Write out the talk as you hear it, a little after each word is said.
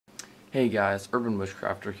Hey guys,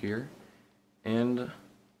 Urbanbushcrafter here, and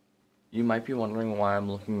you might be wondering why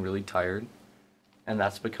I'm looking really tired, and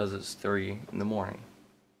that's because it's 3 in the morning.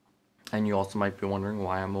 And you also might be wondering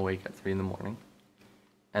why I'm awake at 3 in the morning,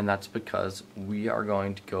 and that's because we are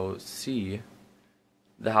going to go see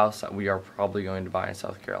the house that we are probably going to buy in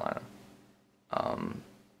South Carolina.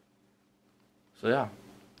 So yeah,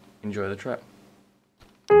 enjoy the trip.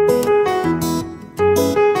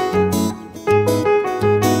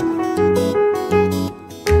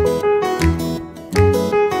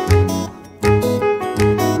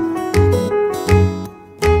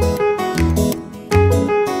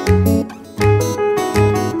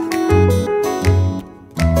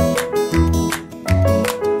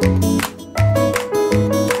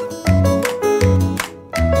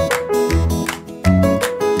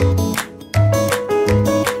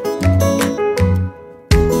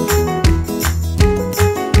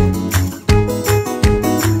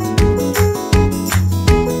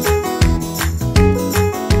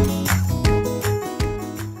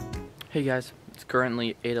 Hey guys, it's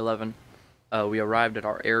currently 8:11. We arrived at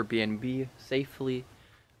our Airbnb safely.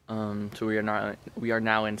 So we are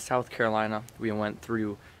now in South Carolina. We went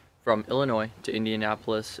through from Illinois to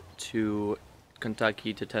Indianapolis to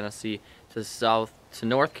Kentucky to Tennessee to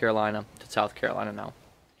North Carolina to South Carolina now.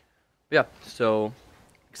 Yeah, so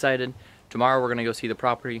excited. Tomorrow we're gonna go see the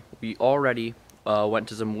property. We already went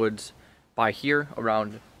to some woods by here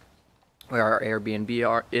around where our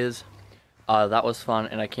Airbnb is. That was fun,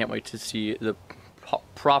 and I can't wait to see the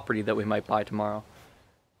property that we might buy tomorrow.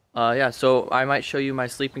 Yeah, so I might show you my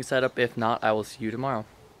sleeping setup. If not, I will see you tomorrow.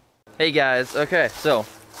 Hey guys, okay, so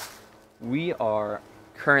we are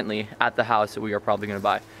currently at the house that we are probably going to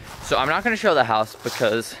buy. So I'm not going to show the house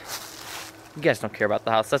because you guys don't care about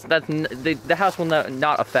the house. The house will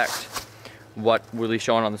not affect what we'll be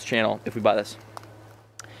showing on this channel if we buy this.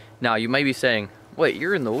 Now, you may be saying, wait,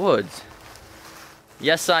 you're in the woods.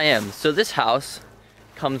 Yes, I am. So this house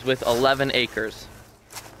comes with 11 acres.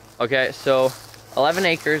 Okay, so 11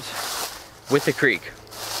 acres with a creek.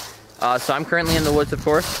 So I'm currently in the woods, of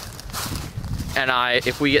course. And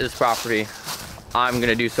if we get this property, I'm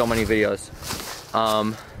gonna do so many videos.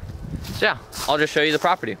 So yeah, I'll just show you the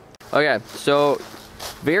property. Okay, so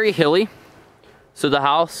very hilly. So the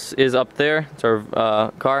house is up there. It's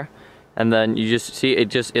our car, and then you just see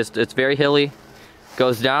it's very hilly.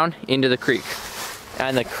 Goes down into the creek.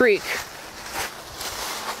 And the creek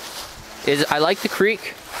I like the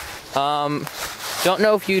creek. Don't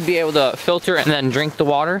know if you'd be able to filter and then drink the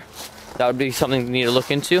water. That would be something you need to look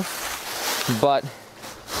into. But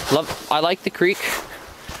I like the creek.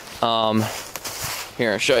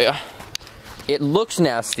 Here, I'll show you. It looks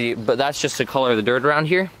nasty, but that's just the color of the dirt around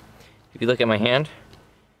here. If you look at my hand,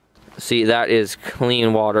 see, that is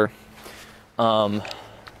clean water. And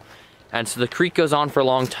so the creek goes on for a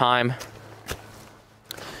long time.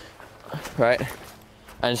 Right?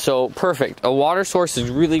 And so, perfect. A water source is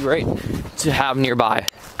really great to have nearby.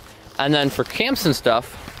 And then for camps and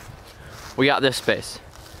stuff, we got this space.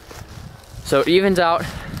 So it evens out,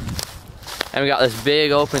 and we got this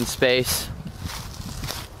big open space.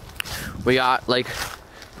 We got, like,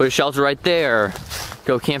 put a shelter right there,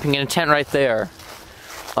 go camping in a tent right there.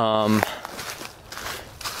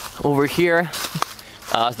 Over here,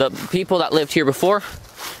 the people that lived here before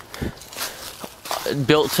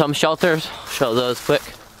built some shelters. Show those quick.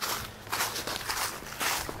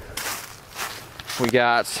 We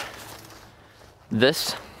got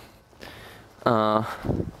this, you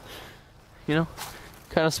know,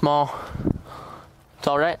 kind of small. It's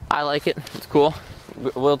all right. I like it. It's cool.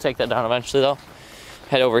 We'll take that down eventually, though.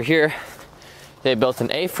 Head over here. They built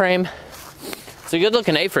an A-frame. It's a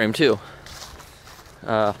good-looking A-frame too.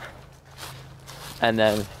 And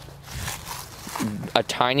then a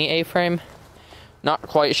tiny A-frame. Not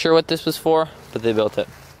quite sure what this was for, but they built it.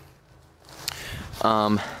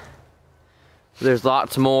 There's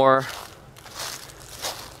lots more.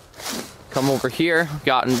 Come over here,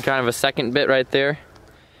 gotten kind of a second bit right there.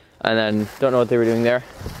 And then, don't know what they were doing there.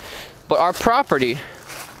 But our property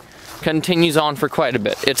continues on for quite a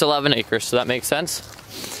bit. It's 11 acres, so that makes sense.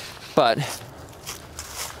 But,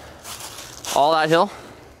 all that hill,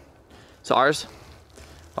 it's ours,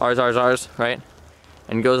 right?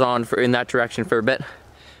 And goes on in that direction for a bit.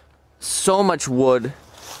 So much wood,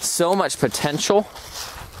 so much potential.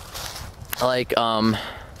 Like,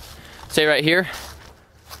 say right here,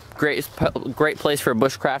 great place for a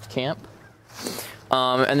bushcraft camp.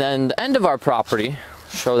 And then the end of our property,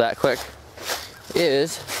 show that quick,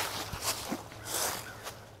 is,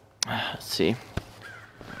 let's see,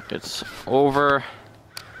 it's over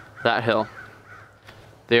that hill.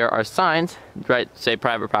 There are signs, right, say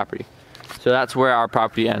private property. So that's where our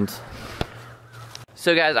property ends.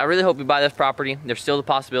 So guys, I really hope we buy this property. There's still the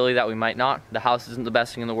possibility that we might not. The house isn't the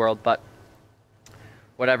best thing in the world, but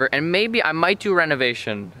whatever. And maybe I might do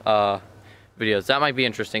renovation videos. That might be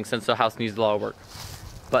interesting since the house needs a lot of work.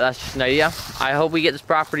 But that's just an idea. I hope we get this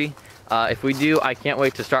property. If we do, I can't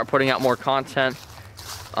wait to start putting out more content.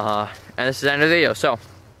 And this is the end of the video. So,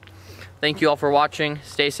 thank you all for watching.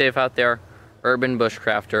 Stay safe out there. Urban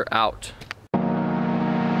Bushcrafter out.